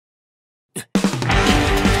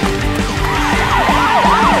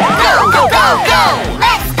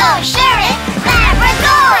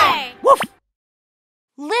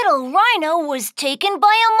Rhino was taken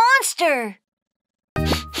by a monster.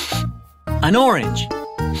 An orange.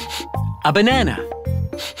 A banana.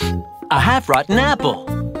 A half-rotten apple.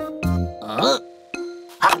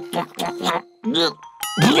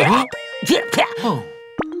 Oh.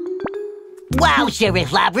 Wow,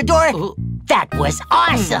 Sheriff Labrador! That was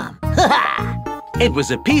awesome! It was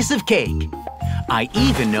a piece of cake. I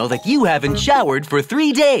even know that you haven't showered for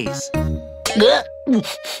 3 days.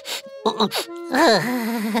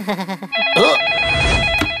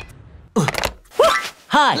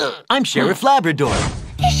 Hi, I'm Sheriff Labrador.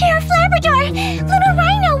 Sheriff Labrador! Little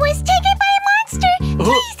Rhino was taken by a monster!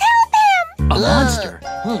 Please help him! A monster?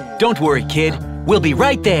 Don't worry, kid. We'll be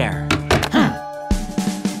right there.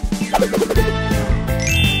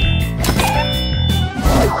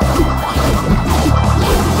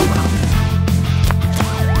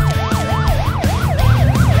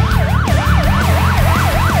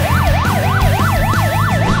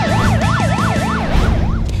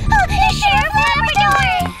 Sheriff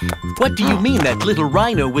Labrador! What do you mean that little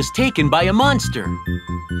Rhino was taken by a monster? Well,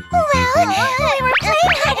 we were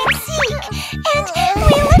playing hide and seek, and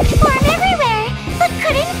we looked for him everywhere, but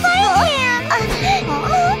couldn't find him.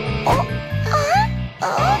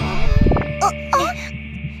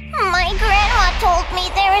 My grandma told me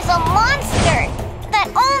there is a monster that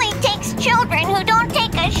only takes children who don't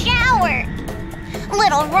take a shower.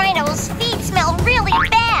 Little Rhino's feet smell really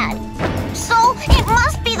bad, so it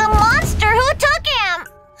must be the monster who took him.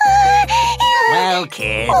 Well,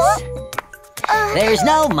 kids, there's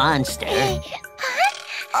no monster.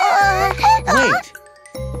 Wait.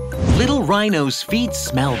 Little Rhino's feet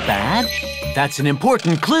smell bad? That's an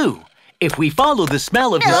important clue. If we follow the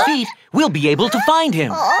smell of his feet, we'll be able to find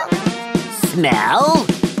him. Smell?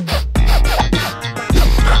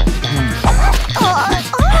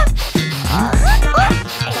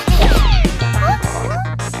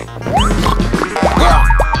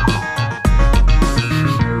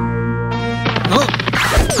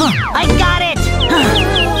 I got it!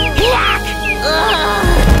 Yuck!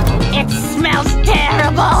 It smells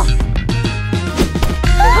terrible!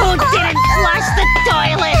 Who didn't flush the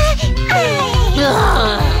toilet?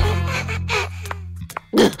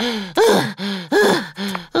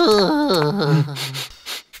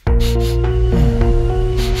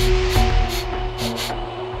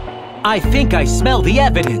 I think I smell the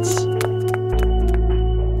evidence.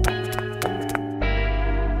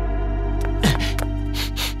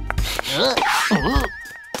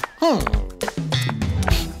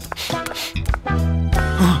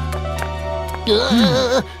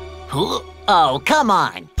 Oh, come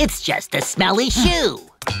on. It's just a smelly shoe.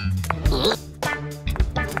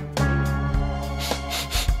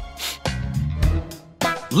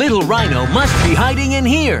 Little Rhino must be hiding in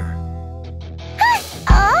here.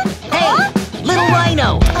 Hey, little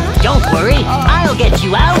Rhino, don't worry. I'll get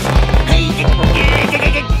you out.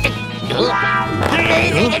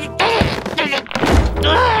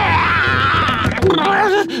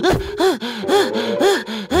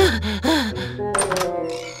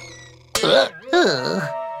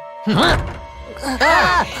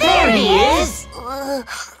 There he is!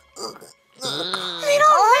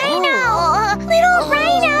 Little Rhino! Little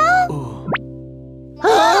Rhino!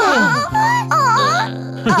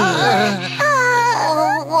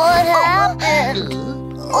 What happened?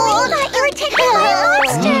 I thought you were taken by a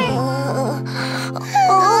monster!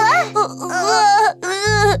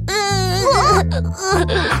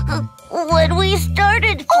 When we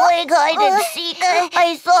started playing hide and seek,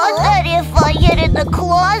 I thought that if I hid in the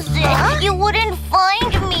closet, you wouldn't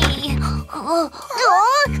find me.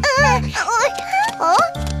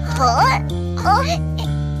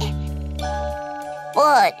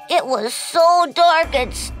 But it was so dark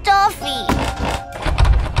and stuffy.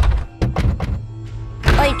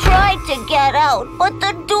 I tried to get out, but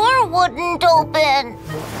the door wouldn't open.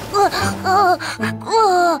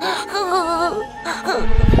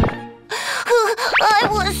 I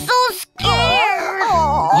was so scared.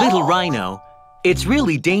 Little Rhino, it's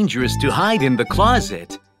really dangerous to hide in the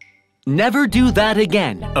closet. Never do that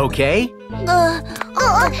again, okay? I'll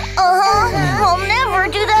never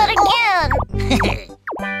do that again.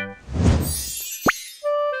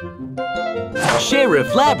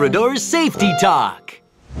 Sheriff Labrador's Safety Talk.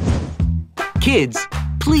 Kids,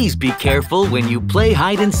 please be careful when you play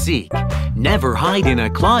hide and seek. Never hide in a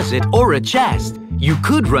closet or a chest. You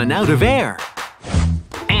could run out of air.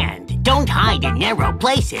 And don't hide in narrow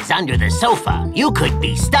places under the sofa. You could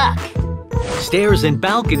be stuck. Stairs and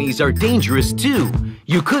balconies are dangerous too.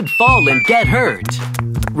 You could fall and get hurt.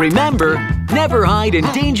 Remember, never hide in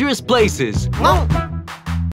dangerous places.